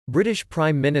British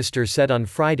Prime Minister said on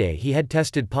Friday he had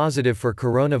tested positive for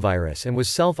coronavirus and was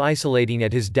self-isolating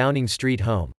at his Downing Street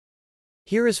home.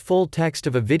 Here is full text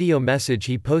of a video message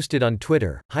he posted on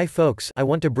Twitter. "Hi folks, I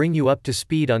want to bring you up to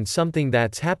speed on something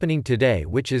that's happening today,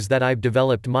 which is that I've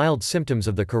developed mild symptoms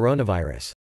of the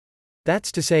coronavirus. That's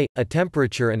to say, a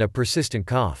temperature and a persistent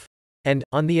cough. And,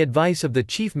 on the advice of the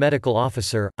chief medical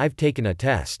officer, I've taken a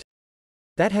test.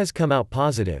 That has come out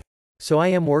positive. So I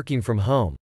am working from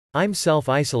home. I'm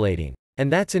self-isolating.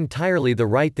 And that's entirely the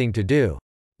right thing to do.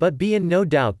 But be in no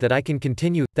doubt that I can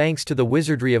continue, thanks to the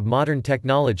wizardry of modern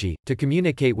technology, to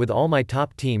communicate with all my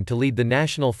top team to lead the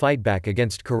national fight back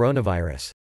against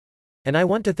coronavirus. And I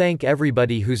want to thank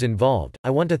everybody who's involved. I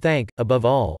want to thank, above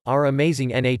all, our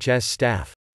amazing NHS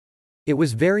staff. It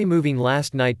was very moving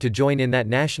last night to join in that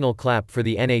national clap for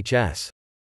the NHS.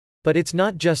 But it's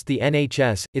not just the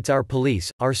NHS, it's our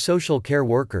police, our social care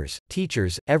workers,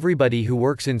 teachers, everybody who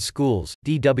works in schools,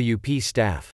 DWP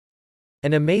staff.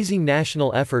 An amazing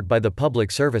national effort by the public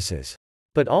services.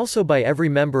 But also by every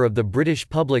member of the British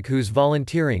public who's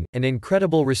volunteering, an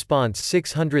incredible response.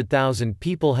 600,000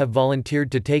 people have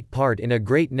volunteered to take part in a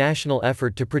great national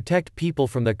effort to protect people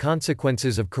from the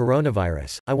consequences of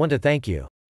coronavirus. I want to thank you.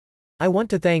 I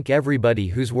want to thank everybody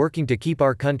who's working to keep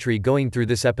our country going through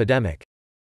this epidemic.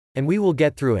 And we will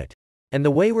get through it. And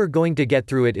the way we're going to get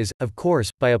through it is, of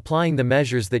course, by applying the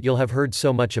measures that you'll have heard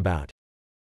so much about.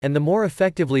 And the more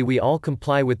effectively we all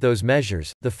comply with those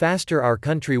measures, the faster our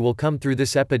country will come through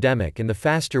this epidemic and the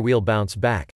faster we'll bounce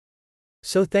back.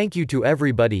 So thank you to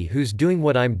everybody who's doing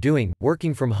what I'm doing,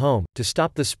 working from home, to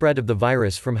stop the spread of the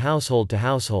virus from household to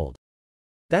household.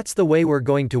 That's the way we're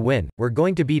going to win, we're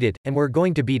going to beat it, and we're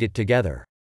going to beat it together.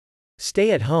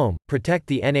 Stay at home, protect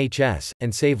the NHS,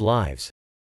 and save lives.